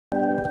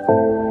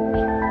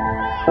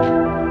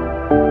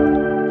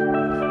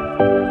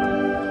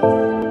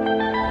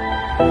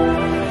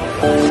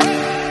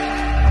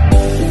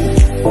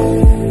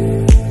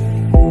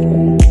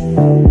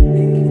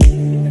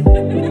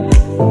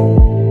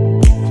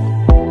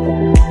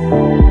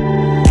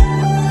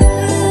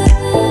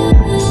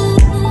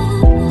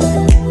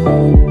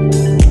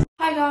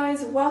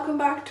Welcome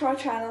back to our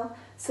channel.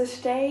 So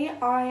today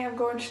I am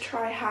going to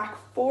try hack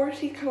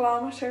 40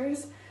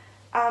 kilometers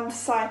and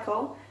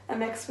cycle, a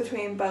mix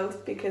between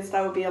both because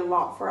that would be a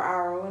lot for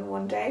Arrow in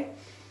one day.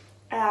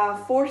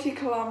 40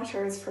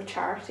 kilometers for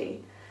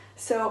charity.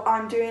 So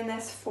I'm doing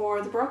this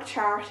for the Brook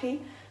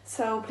charity,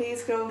 so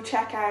please go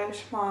check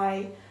out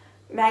my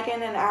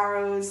Megan and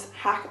Arrow's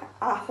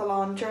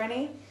hackathon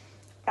journey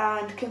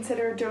and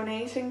consider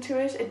donating to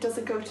it. It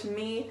doesn't go to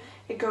me,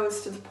 it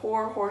goes to the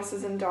poor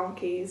horses and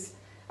donkeys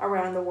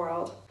around the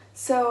world.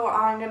 So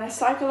I'm going to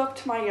cycle up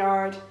to my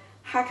yard,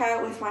 hack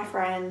out with my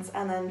friends,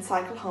 and then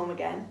cycle home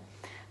again.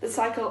 The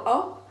cycle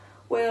up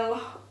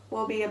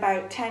will be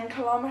about 10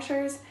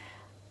 kilometers,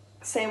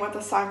 same with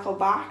the cycle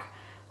back,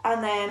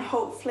 and then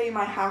hopefully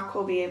my hack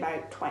will be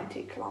about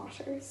 20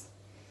 kilometers.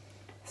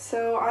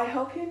 So I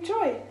hope you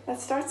enjoy.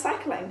 Let's start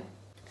cycling.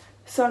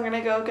 So I'm going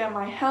to go get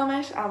my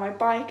helmet and my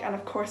bike and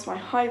of course my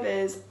high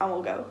vis, and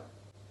we'll go.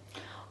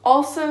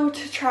 Also,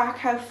 to track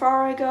how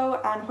far I go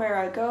and where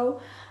I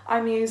go,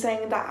 I'm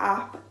using the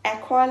app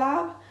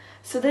Equilab.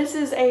 So this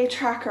is a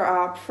tracker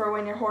app for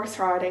when you're horse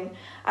riding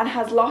and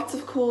has lots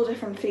of cool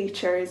different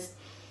features.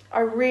 I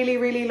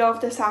really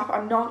love this app.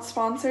 I'm not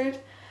sponsored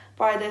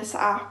by this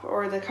app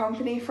or the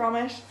company from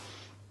it.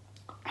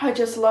 I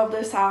just love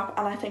this app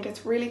and I think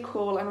it's really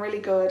cool and really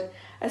good,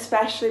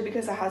 especially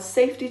because it has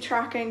safety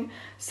tracking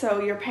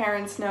so your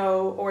parents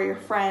know or your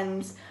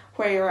friends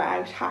where you're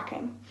out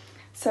hacking.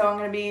 So I'm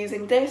going to be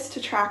using this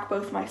to track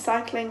both my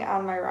cycling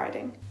and my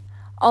riding.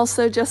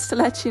 Also, just to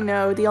let you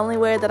know, the only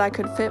way that I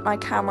could fit my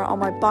camera on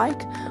my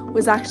bike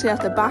was actually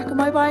at the back of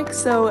my bike,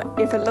 so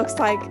if it looks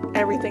like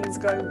everything's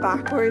going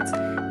backwards,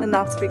 then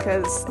that's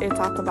because it's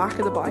at the back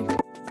of the bike.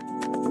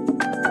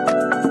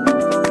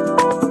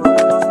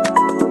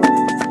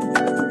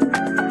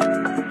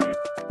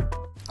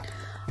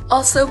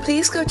 Also,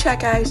 please go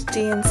check out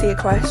DNC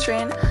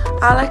Equestrian.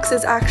 Alex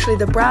is actually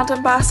the brand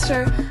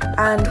ambassador,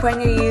 and when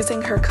you're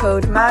using her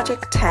code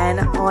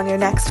MAGIC10 on your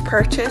next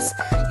purchase,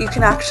 you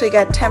can actually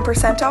get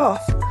 10%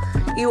 off.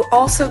 You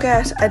also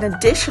get an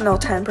additional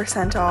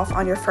 10% off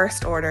on your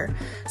first order,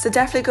 so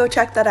definitely go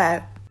check that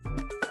out.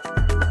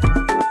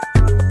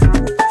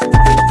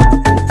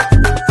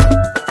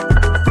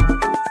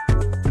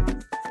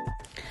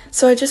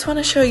 So I just want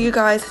to show you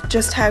guys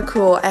just how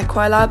cool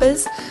Equilab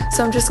is,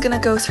 so I'm just going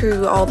to go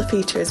through all the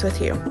features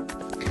with you.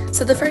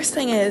 So the first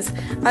thing is,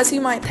 as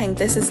you might think,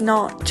 this is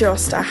not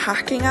just a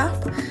hacking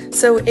app,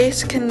 so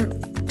it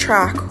can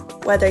track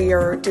whether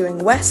you're doing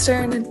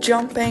western,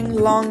 jumping,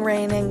 long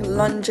reining,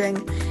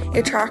 lunging.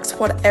 It tracks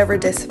whatever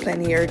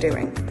discipline you're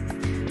doing.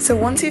 So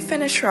once you've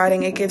finished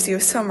riding, it gives you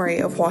a summary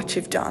of what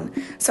you've done.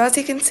 So as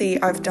you can see,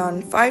 I've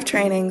done 5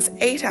 trainings,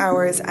 8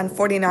 hours and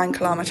 49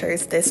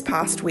 kilometers this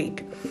past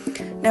week.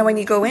 Now when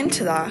you go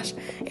into that,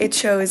 it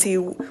shows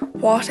you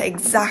what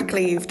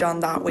exactly you've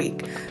done that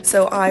week.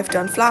 So I've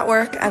done flat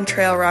work and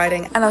trail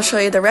riding, and I'll show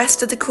you the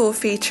rest of the cool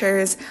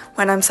features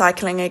when I'm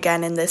cycling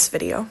again in this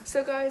video.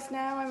 So guys,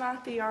 now I'm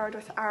at the yard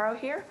with Arrow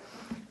here.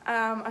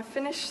 I've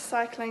finished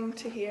cycling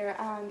to here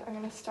and I'm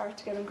going to start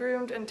to get him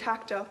groomed and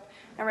tacked up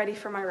and ready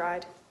for my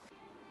ride.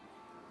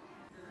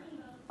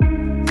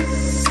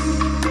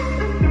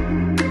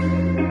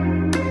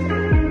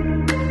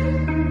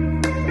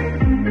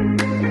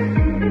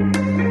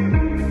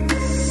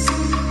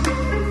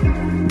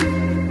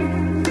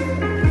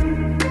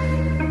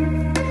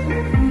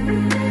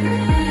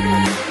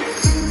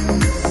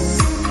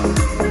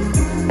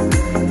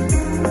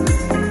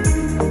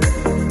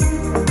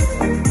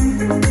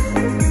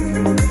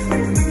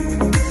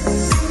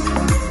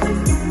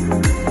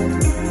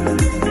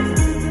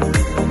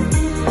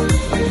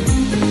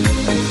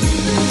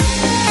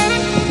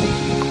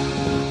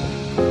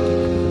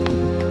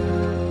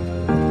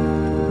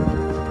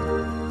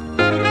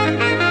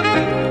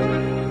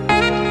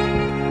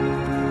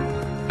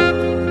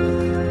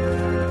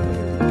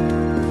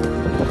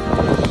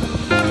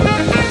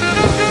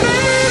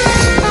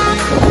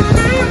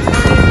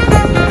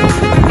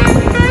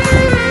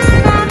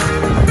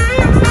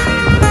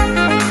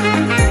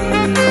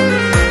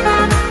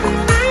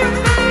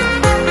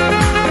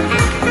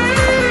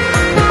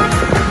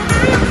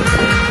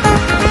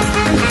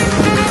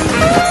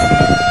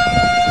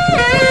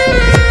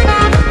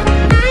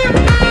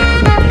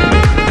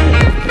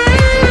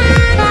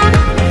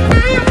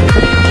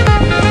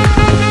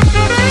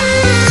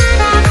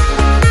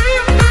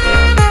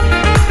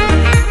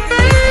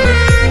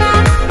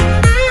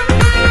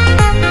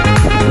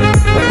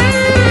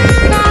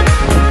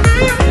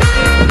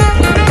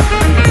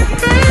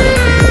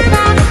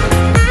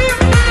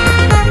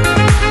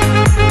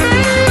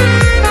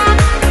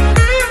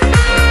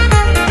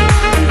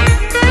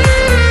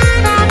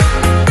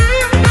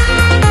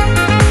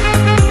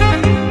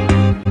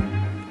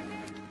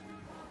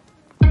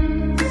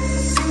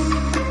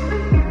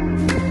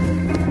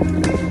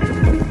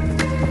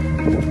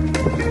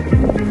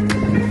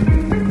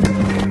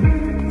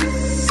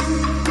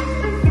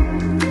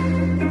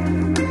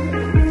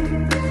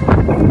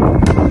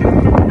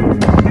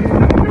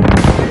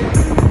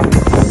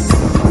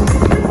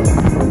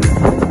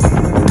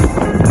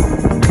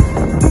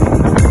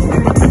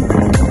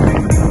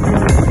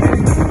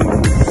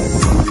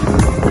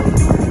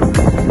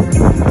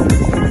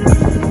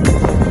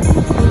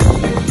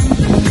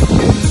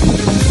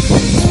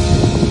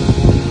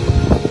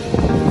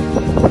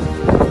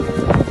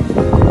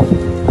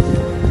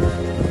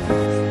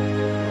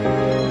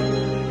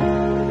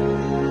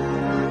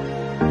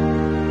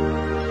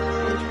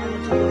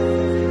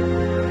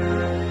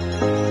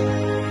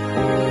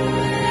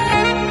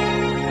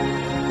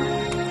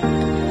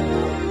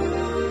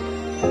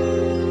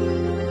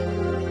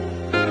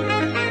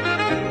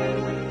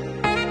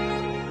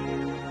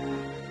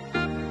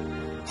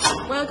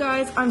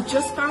 I'm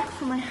just back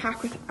from my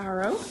hack with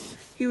Arrow.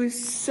 He was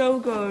so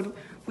good.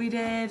 We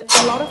did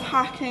a lot of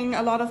hacking,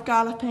 a lot of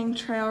galloping,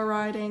 trail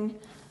riding.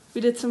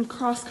 We did some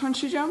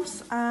cross-country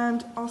jumps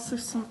and also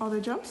some other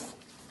jumps.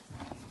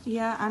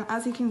 Yeah, and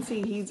as you can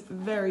see, he's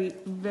very,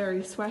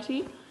 very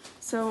sweaty.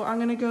 So I'm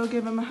gonna go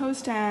give him a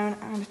hose down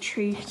and a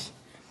treat,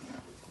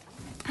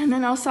 and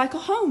then I'll cycle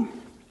home.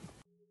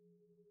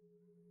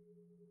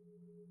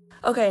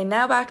 Okay,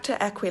 now back to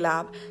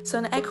Equilab. So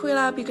in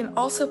Equilab, you can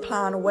also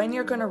plan when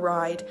you're going to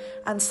ride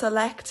and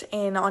select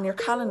in on your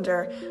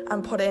calendar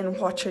and put in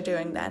what you're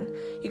doing then.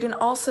 You can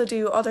also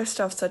do other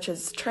stuff such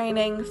as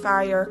training,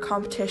 farrier,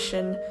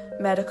 competition,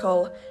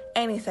 medical,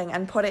 anything,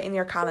 and put it in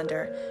your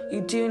calendar. You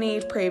do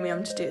need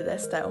premium to do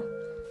this though.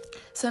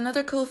 So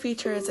another cool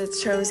feature is it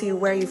shows you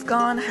where you've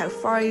gone, how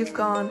far you've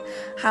gone,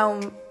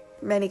 how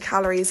many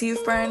calories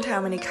you've burned,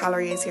 how many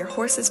calories your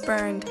horse has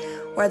burned,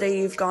 whether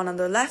you've gone on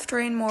the left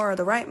rein more or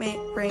the right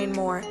rein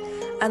more,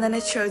 and then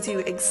it shows you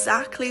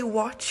exactly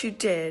what you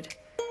did.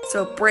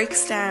 So it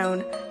breaks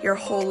down your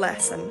whole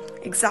lesson,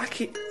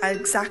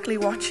 exactly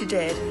what you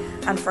did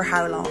and for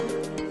how long.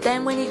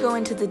 Then when you go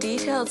into the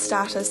detailed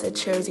status, it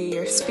shows you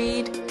your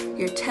speed,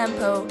 your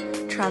tempo,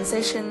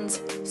 transitions,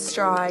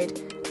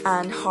 stride,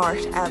 and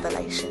heart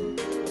elevation.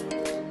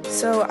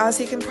 So as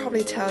you can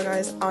probably tell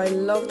guys, I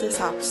love this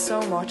app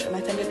so much, and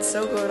I think it's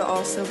so good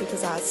also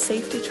because it has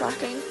safety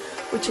tracking,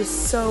 which is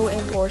so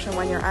important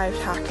when you're out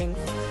hacking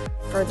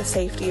for the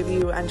safety of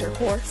you and your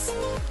horse.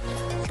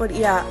 But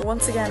yeah,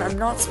 once again, I'm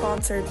not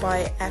sponsored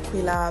by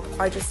Equilab.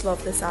 I just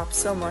love this app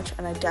so much,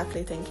 and I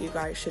definitely think you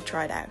guys should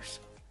try it out.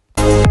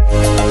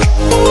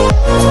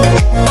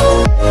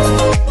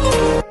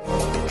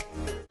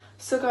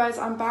 So guys,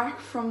 I'm back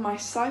from my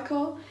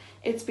cycle.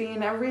 It's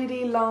been a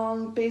really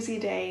long, busy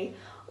day.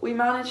 We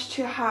managed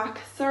to hack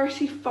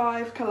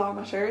 35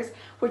 kilometres,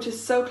 which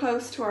is so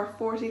close to our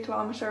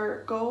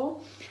 40-kilometre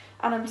goal.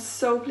 And I'm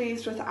so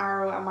pleased with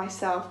Arrow and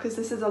myself because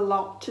this is a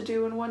lot to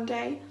do in one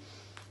day.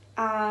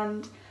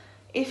 And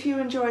if you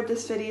enjoyed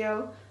this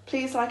video,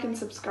 please like and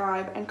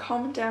subscribe and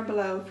comment down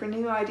below for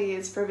new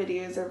ideas for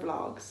videos or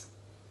vlogs.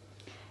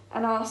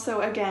 And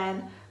also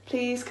again,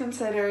 please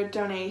consider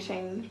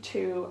donating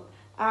to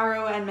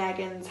Arrow and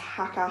Megan's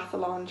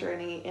hackathon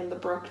journey in the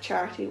Brook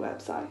charity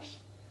website.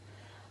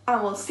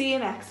 And we'll see you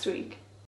next week.